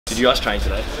Did you guys train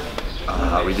today?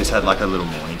 We just had like a little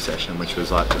morning session, which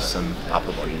was like just some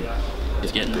upper body.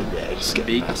 Just getting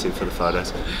Big. Massive for the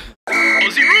photos.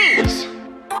 Aussie Rules!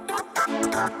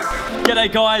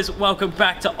 G'day guys, welcome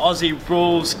back to Aussie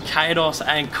Rules, Cados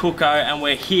and Cooko, and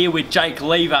we're here with Jake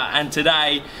Lever, and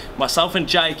today myself and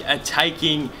Jake are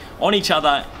taking on each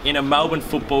other in a Melbourne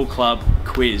Football Club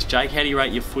quiz. Jake, how do you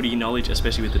rate your footy knowledge,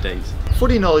 especially with the Ds?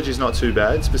 Footy knowledge is not too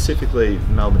bad, specifically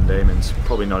Melbourne Demons,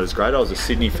 probably not as great. I was a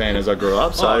Sydney fan as I grew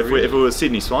up, so if it was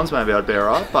Sydney Swans, maybe I'd be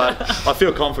alright, but I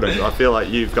feel confident. I feel like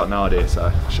you've got no idea, so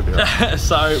I should be right.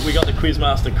 So we got the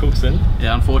Quizmaster Cookson.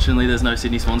 Yeah, unfortunately there's no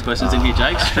Sydney Swans questions in here,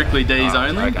 Jake. Strictly Ds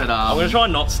only. Okay. But, I'm going to try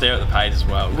and not stare at the page as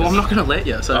well. Well, I'm not going to let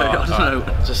you, so I don't know.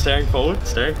 Just staring forward,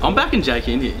 I'm backing Jake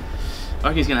in here. I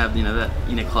reckon he's going to have, you know, that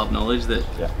inner club knowledge that,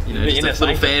 you know, just a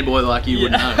little fanboy like you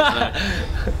would know.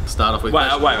 So, start off with wait.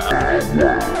 Are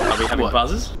we having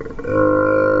buzzers?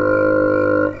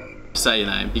 Say your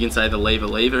name. You can say the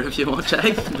Lever if you want,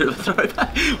 Jake. Bit of a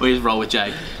throwback. Or you just roll with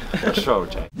Jake. Let's roll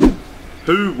with Jake.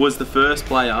 Who was the first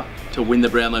player to win the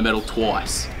Brownlow medal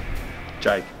twice?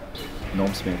 Jake.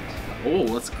 Norm Smith.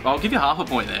 Oh, I'll give you half a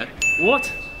point there.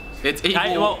 What? It's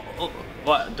equal.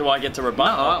 What, do I get to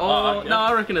rebut? No,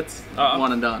 I reckon it's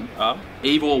one and done.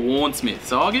 Ivor Warren Smith,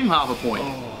 so I'll give him half a point.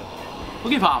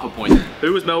 We'll give half a point.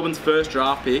 Who was Melbourne's first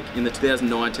draft pick in the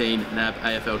 2019 NAB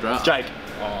AFL draft? Jake.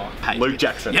 Luke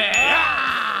Jackson.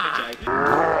 Yeah! Jake.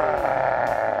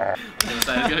 I was going to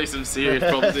say, there's going to be some serious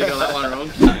problems if you got that one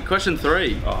wrong. Question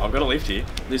 3. I've got a lift here.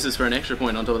 This is for an extra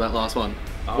point on top of that last one.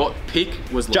 What pick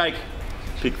was Jake.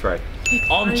 Pick 3.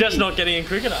 I'm just not getting in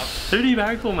quick enough. Who do you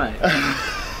marry for, mate?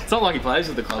 It's not like he plays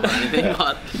with the club or anything,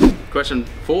 but... Question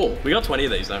 4. We got 20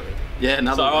 of these, don't we? Yeah,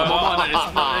 another so one. I'm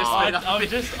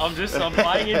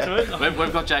playing into it.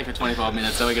 We've got Jake for 25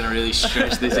 minutes, so we're going to really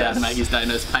stretch this out and make his day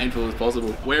as painful as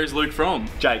possible. Where is Luke from?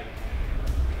 Jake.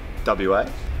 WA.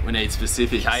 We need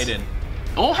specifics. Caden.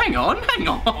 Oh, hang on.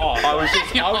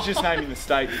 I was just naming the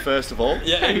state first of all.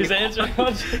 Yeah, he was answering.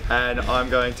 And I'm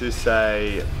going to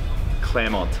say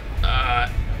Claremont.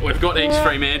 We've got East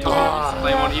Fremantle.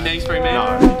 Claremont in East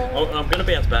Fremantle. No. I'm going to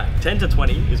bounce back. 10 to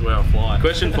 20 is where I fly.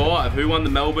 Question 5. Who won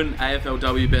the Melbourne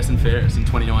AFLW Best and Fairest in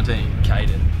 2019?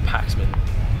 Caden. Paxman.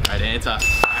 Great answer.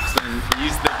 Paxman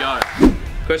is the go.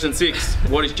 Question 6.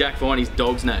 What is Jack Viney's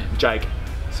dog's name? Jake.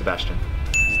 Sebastian.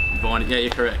 Viney. Yeah,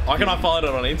 you're correct. I followed it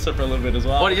on Insta for a little bit as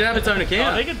well. Oh, did it have its own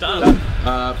account? I think it does.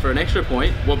 For an extra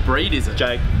point, what breed is it?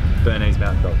 Jake. Bernese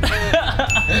Mountain Dog.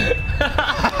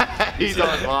 He's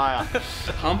on fire.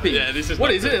 Humpy. Yeah, this is.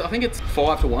 What is it? I think it's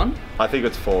 5 to 1. I think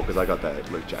it's 4 because I got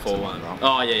that Luke Jackson. 4-1.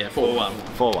 Oh yeah, 4-1.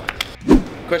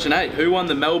 4-1. Question 8. Who won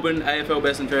the Melbourne AFL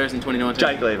Best and Fairest in 2019?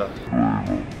 Jake Lever.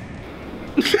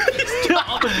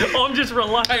 I'm just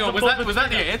reluctant. Hang on, was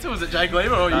that the answer? Was it Jake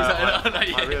Lever or you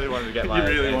saying? I really wanted to get my You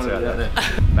really wanted it out there.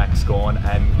 Max Scorn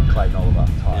and Clayton Oliver.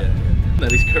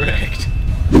 That is correct.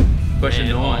 Question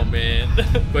 9. Oh man.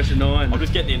 Question 9. I'm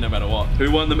just getting in no matter what. Who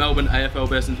won the Melbourne AFL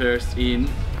Best and Fairest in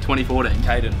 2014?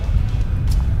 Caden.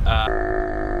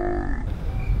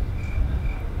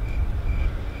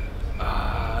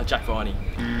 Jack Viney.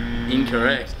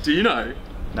 Incorrect. Do you know?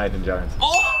 Nathan Jones.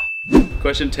 Oh!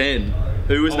 Question 10.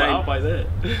 Who was named? Halfway there.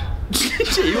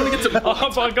 Gee, you want to get some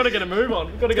I've got to get a move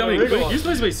on. You're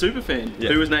supposed to be a super fan.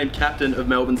 Yeah. Who was named captain of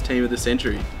Melbourne's team of the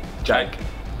century? Jake.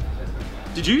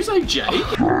 Did you say Jake?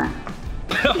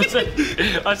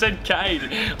 I said Cade.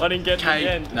 I didn't get Cade.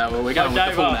 the end. No, well, we're going with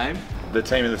the full name. The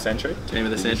team of the century? Team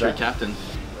of the century captain.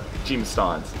 Jim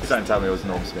Steins. Don't tell me it was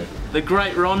Norm Smith. The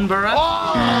great Ron Barrett.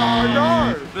 Oh,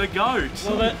 no! The GOAT.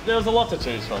 Well, there was a lot to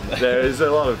choose from there. There is a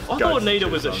lot of I thought Nita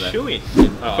was a shoo-in.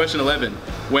 Question 11.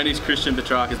 When is Christian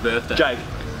Petrarca's birthday? Jake.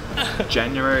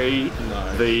 January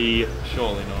the...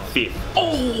 Surely not. 5th.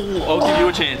 Oh! I'll give you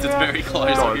a chance. It's very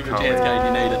close. I'll give you a chance, Kate.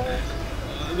 You need it.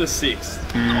 The 6th.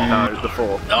 No, the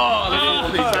 4th.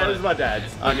 Oh, that was my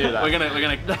dad's. I knew that. We're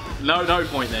gonna. No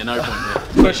point there. No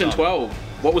point there. Question 12.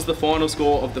 What was the final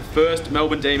score of the first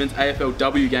Melbourne Demons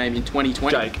AFLW game in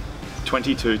 2020? Jake.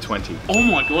 22-20. Oh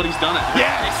my God, he's done it.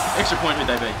 Yes! Extra point who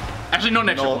they beat. Actually, not an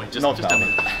extra point. Just tell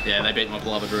me. Yeah, they beat my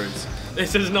beloved Rubes.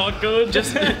 This is not good.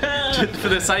 Just for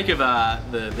the sake of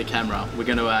the camera, we're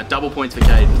going to double points for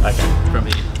Caden from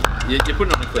here. You're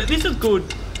putting on a clip. This is good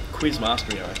quiz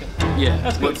mastery, I reckon. Yeah,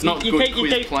 that's well, good. it's not good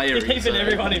quiz player. You're keeping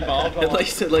everyone involved. At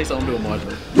least I'm doing my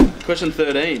job. Question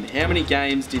 13. How many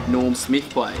games did Norm Smith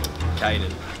play?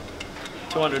 Caden.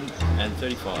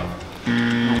 235.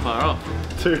 Not far off.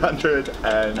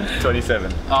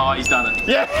 227. Oh, he's done it.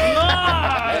 Yeah!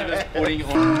 No!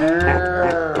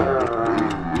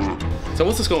 So So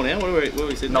what's the score now? What are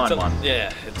we sitting? 9-1.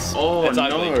 Yeah, it's Oh, it's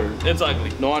ugly. no. It's ugly.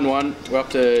 9-1. We're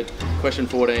up to question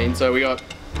 14. So we got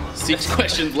 6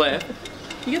 questions left.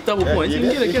 You get double points. You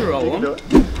can get a roll on.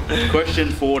 Question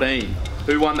 14.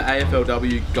 Who won the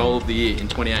AFLW Goal of the Year in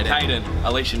 2018? Caden,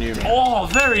 Alicia Newman. Oh,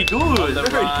 very good. The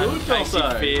Very run, good, Casey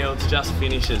Kelso. Fields, just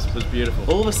finishes, was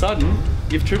beautiful. All of a sudden,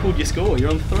 you've tripled your score.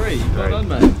 You're on 3. Well done,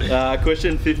 mate.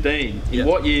 Question 15. In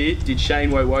what year did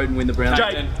Shane Woden win the Brown?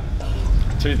 Caden,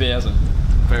 2000.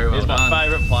 Very well He's my done.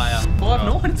 favourite player.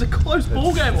 5-9. It's a close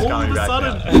ball game. All of a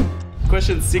sudden.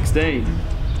 Question 16.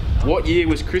 What year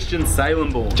was Christian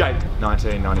Salem born? Jake,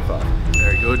 1995.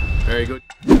 Very good. Very good.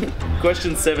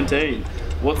 Question 17.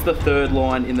 What's the third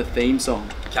line in the theme song?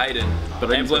 Caden,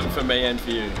 But emblem for me and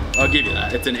for you. I'll give you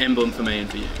that. It's an emblem for me and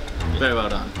for you. Very well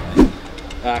done.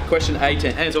 Question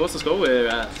 18. And so what's the score? We're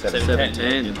at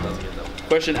 17.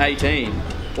 Question 18.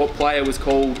 What player was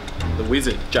called the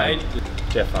Wizard? Jade,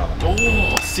 Jeff Harper.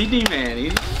 Oh, Sydney man.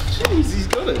 Jeez, he's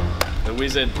got it. the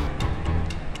Wizard.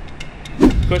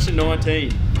 Question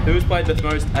 19. Who has played the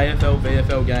most AFL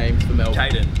VFL games for Melbourne?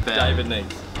 Caden, Fair. David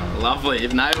Needs. Lovely.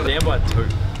 You've nailed it. Down by 2.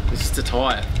 This is to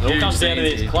tie it. It all Huge comes down to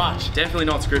scenes this here. clutch. Definitely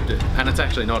not scripted. And it's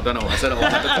actually not. I don't know why I said it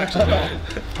like that. It's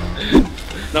actually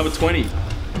not. Number 20.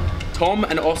 Tom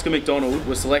and Oscar McDonald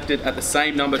were selected at the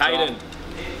same number Caden, draft.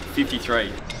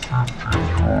 53.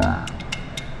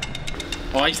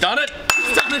 Oh, he's done it!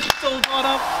 He's done it! It's all tied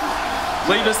up.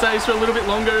 Lever stays for a little bit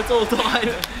longer. It's all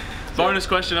tied. Bonus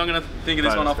question. I'm going to think of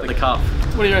this one off the cuff.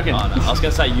 What do you reckon? Oh, no. I was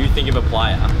going to say, you think of a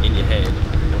player in your head,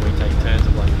 and we take turns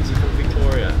of like, is he from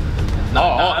Victoria?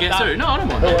 No, guess who? No, I don't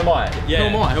mind. Who am I? Yeah.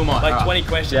 Who am I? Like Alright. 20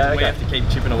 questions, Yeah, and we okay. have to keep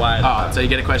chipping away. At Alright, so you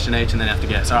get a question each and then have to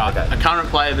guess. Alright, Okay. a current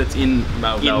player that's in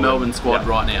Melbourne squad Yep.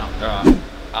 right now. Alright.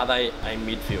 Are they a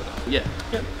midfielder? Yeah.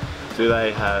 Do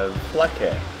they have black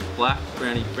hair? Black,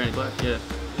 brownie black, yeah.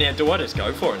 Now, do I just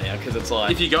go for it now? Because it's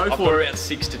like, If you go I've for got it- about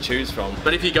 6 to choose from.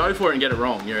 But if you go for it and get it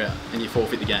wrong, you're out and you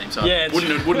forfeit the game. So Yeah, I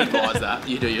wouldn't advise that.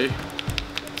 You do you.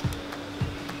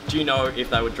 Do you know if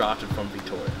they were drafted from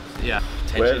Victoria? Yeah.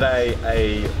 Were they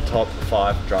a top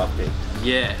 5 draft pick?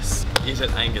 Yes. Is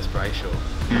it Angus Brayshaw?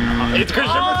 It's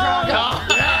Christian Petrarca!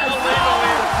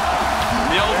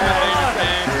 The ultimate Lever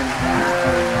fan.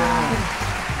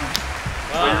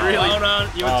 Well done.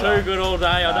 You were too good all day.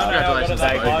 I don't know how I got it Congratulations. that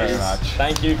Thank you very close. much.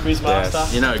 Thank you, Quizmaster.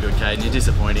 Yes. You're no good, Caden. You're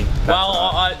disappointing. Well,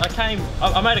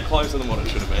 I made it closer than what it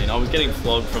should have been. I was getting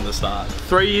flogged from the start.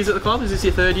 3 years at the club. Is this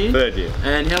your 3rd year? 3rd year.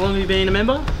 And how long have you been a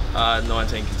member?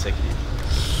 19 consecutive.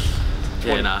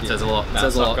 Yeah, nah, it says a lot. It No, says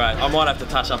it's a not lot. great. I might have to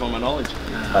touch up on my knowledge.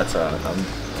 That's I'm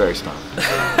very smart.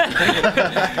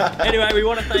 Anyway, we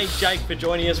want to thank Jake for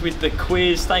joining us with the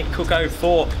quiz. Thank Cooko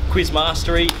for quiz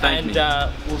mastery, Thank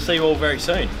and we'll see you all very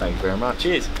soon. Thank you very much.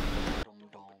 Cheers.